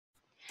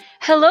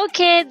Hello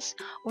kids!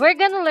 We're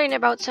gonna learn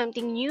about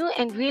something new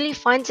and really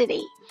fun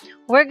today.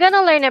 We're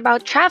gonna learn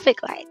about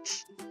traffic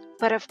lights.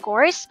 But of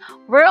course,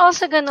 we're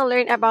also gonna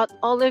learn about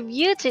all of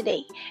you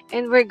today,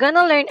 and we're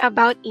gonna learn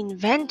about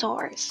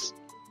inventors.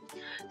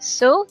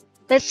 So,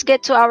 let's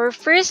get to our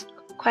first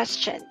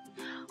question.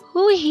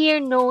 Who here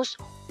knows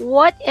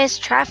what is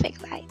traffic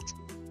light?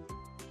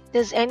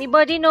 Does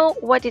anybody know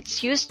what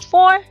it's used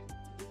for?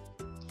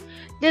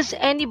 Does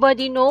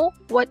anybody know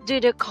what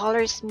do the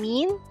colors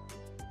mean?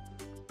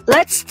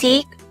 Let's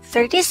take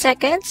 30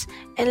 seconds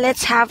and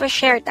let's have a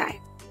share time.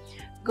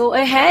 Go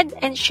ahead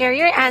and share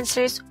your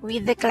answers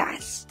with the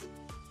class.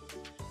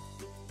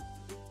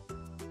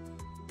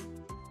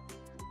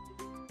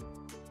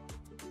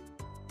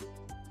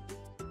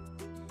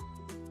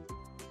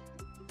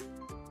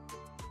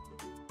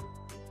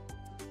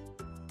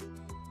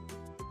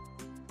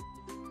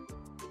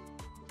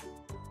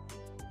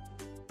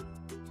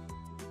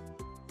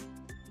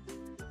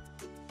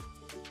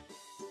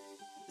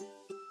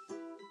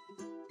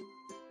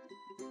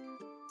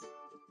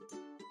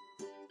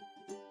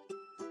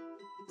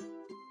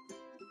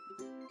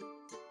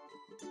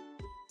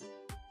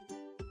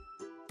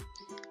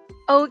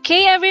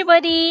 Okay,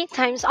 everybody,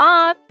 time's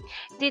up.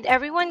 Did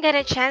everyone get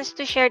a chance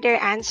to share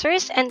their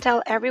answers and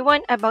tell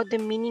everyone about the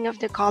meaning of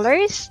the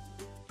colors?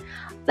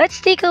 Let's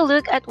take a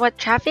look at what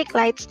traffic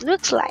lights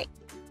looks like.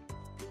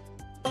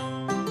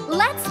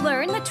 Let's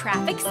learn the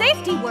traffic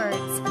safety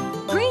words.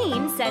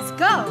 Green says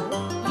go,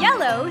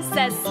 yellow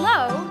says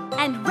slow,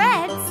 and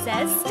red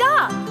says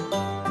stop.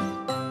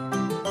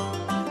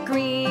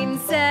 Green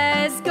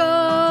says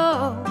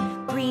go,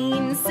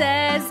 green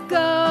says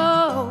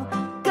go.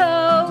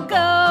 Go,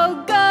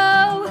 go,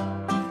 go,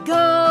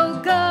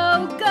 go,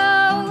 go,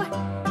 go.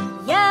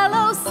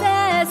 Yellow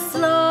says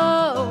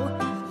slow,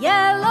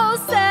 yellow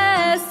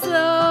says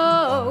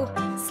slow.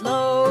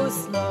 Slow,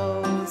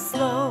 slow,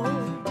 slow.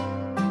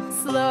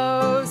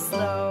 Slow,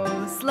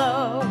 slow,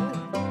 slow.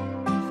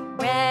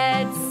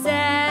 Red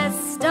says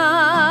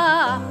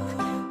stop,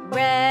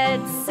 red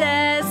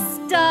says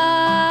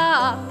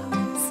stop.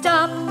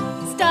 Stop,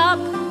 stop,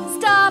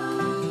 stop.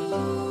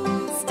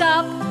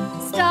 Stop,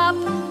 stop,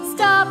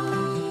 stop.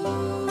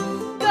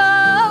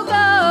 Go,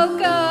 go,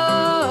 go.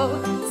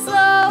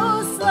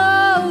 Slow,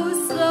 slow,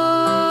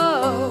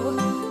 slow.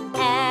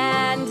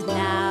 And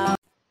now.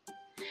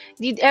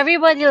 Did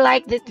everybody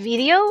like that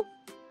video?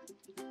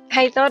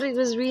 I thought it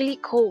was really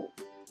cool.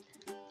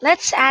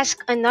 Let's ask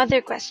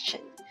another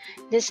question.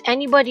 Does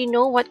anybody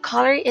know what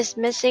color is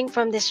missing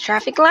from this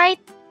traffic light?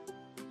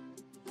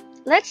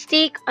 Let's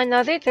take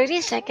another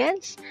 30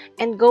 seconds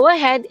and go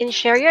ahead and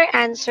share your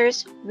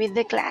answers with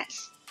the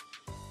class.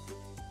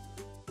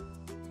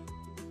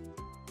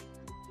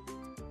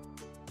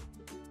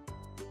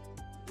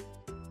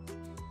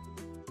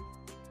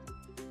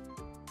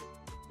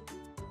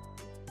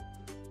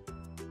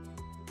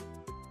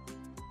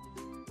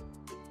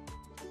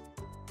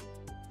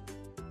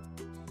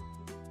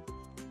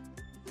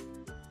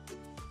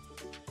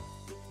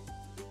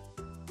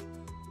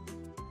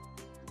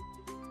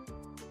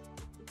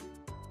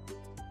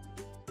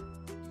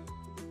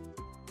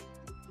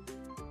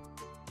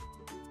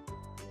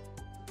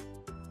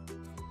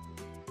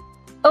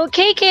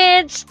 Okay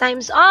kids,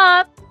 time's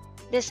up!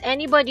 Does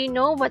anybody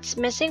know what's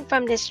missing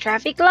from this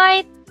traffic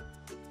light?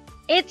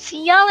 It's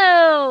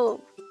yellow!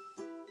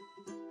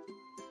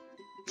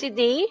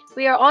 Today,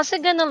 we are also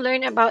gonna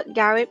learn about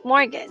Garrett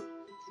Morgan.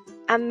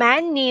 A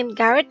man named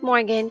Garrett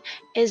Morgan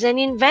is an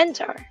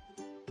inventor.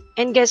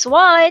 And guess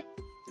what?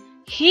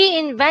 He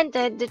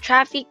invented the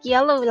traffic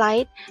yellow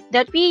light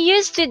that we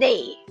use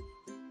today.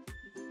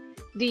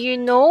 Do you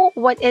know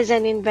what is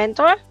an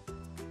inventor?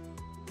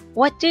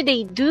 What do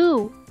they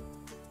do?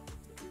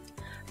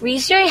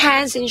 Raise your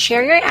hands and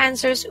share your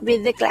answers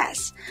with the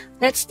class.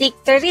 Let's take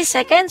 30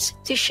 seconds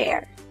to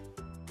share.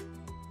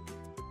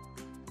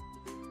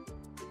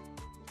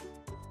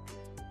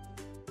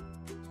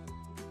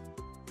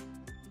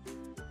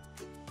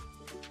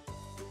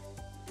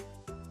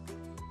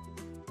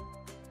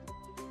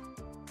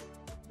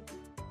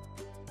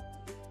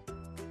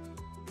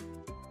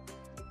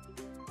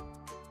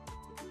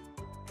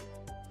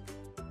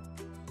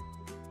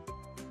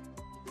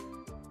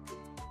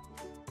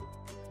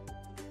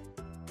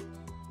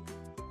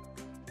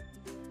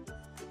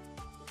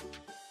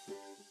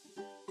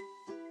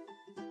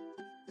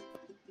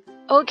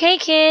 Okay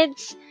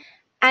kids,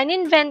 an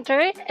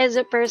inventor is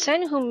a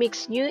person who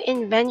makes new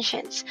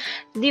inventions,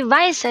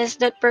 devices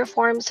that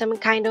perform some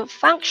kind of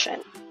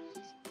function.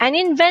 An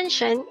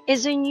invention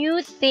is a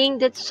new thing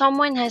that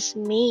someone has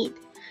made.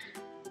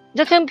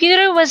 The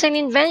computer was an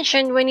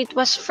invention when it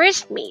was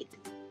first made.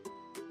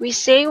 We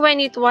say when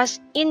it was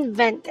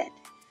invented.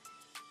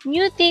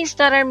 New things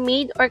that are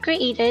made or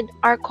created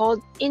are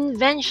called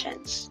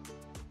inventions.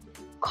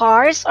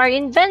 Cars are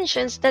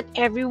inventions that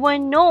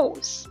everyone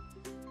knows.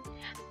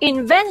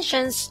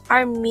 Inventions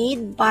are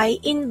made by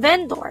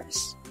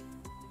inventors.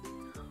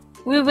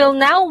 We will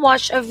now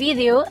watch a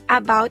video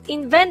about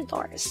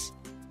inventors.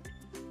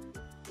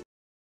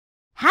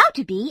 How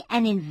to be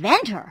an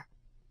inventor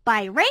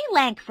by Ray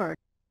Lankford.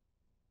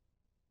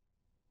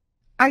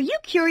 Are you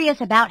curious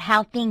about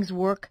how things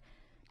work?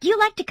 Do you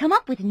like to come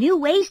up with new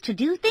ways to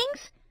do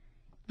things?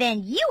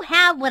 Then you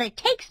have what it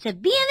takes to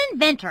be an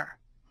inventor.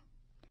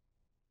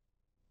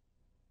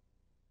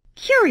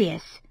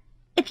 Curious.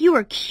 If you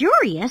are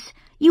curious,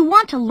 you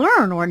want to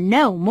learn or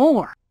know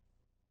more.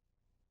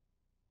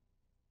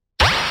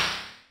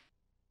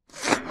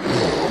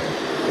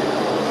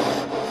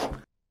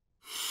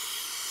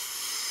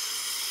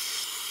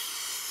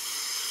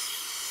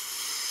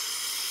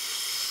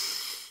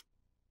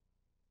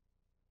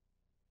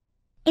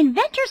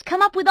 Inventors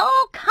come up with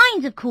all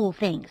kinds of cool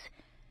things.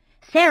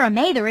 Sarah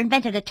Mather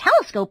invented a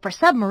telescope for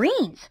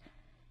submarines.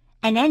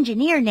 An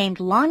engineer named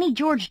Lonnie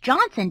George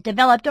Johnson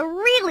developed a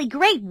really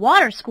great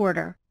water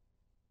squirter.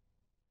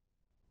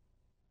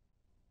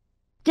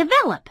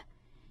 Develop.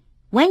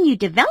 When you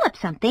develop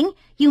something,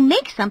 you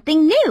make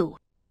something new.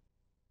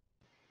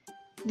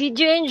 Did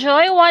you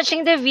enjoy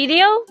watching the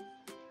video?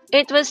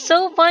 It was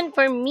so fun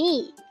for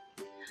me.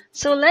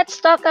 So let's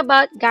talk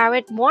about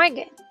Garrett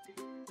Morgan.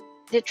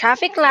 The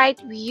traffic light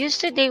we use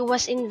today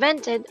was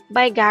invented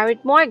by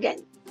Garrett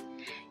Morgan.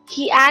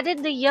 He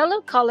added the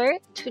yellow color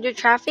to the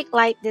traffic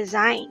light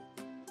design.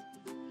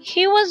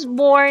 He was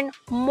born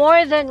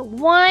more than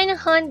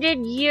 100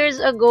 years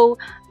ago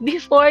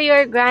before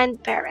your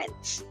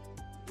grandparents.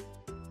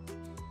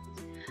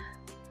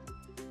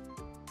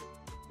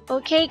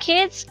 Okay,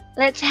 kids,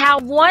 let's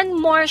have one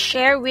more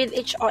share with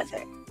each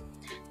other.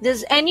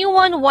 Does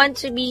anyone want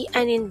to be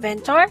an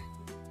inventor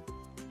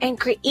and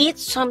create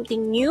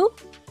something new?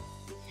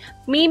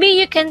 Maybe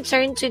you can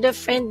turn to the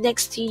friend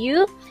next to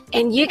you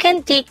and you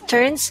can take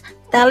turns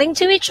telling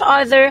to each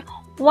other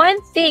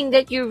one thing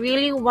that you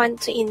really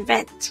want to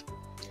invent.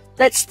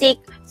 Let's take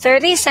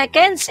 30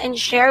 seconds and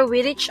share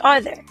with each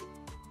other.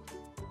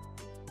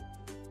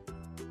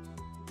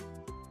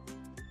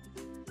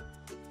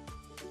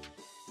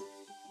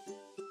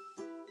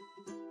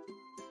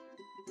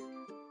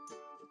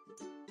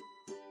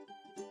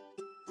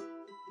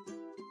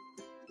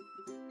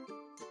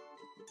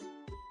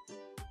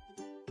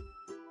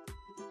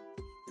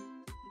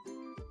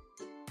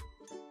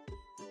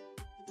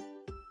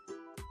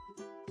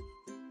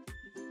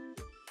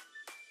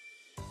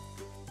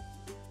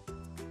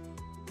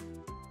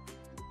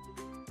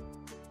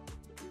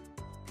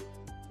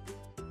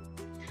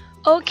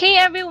 Okay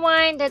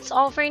everyone, that's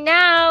all for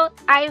now.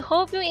 I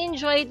hope you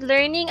enjoyed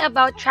learning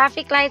about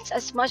traffic lights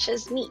as much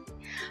as me.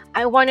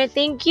 I want to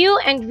thank you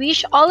and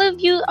wish all of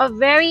you a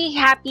very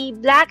happy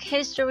Black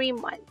History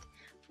Month.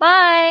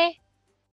 Bye!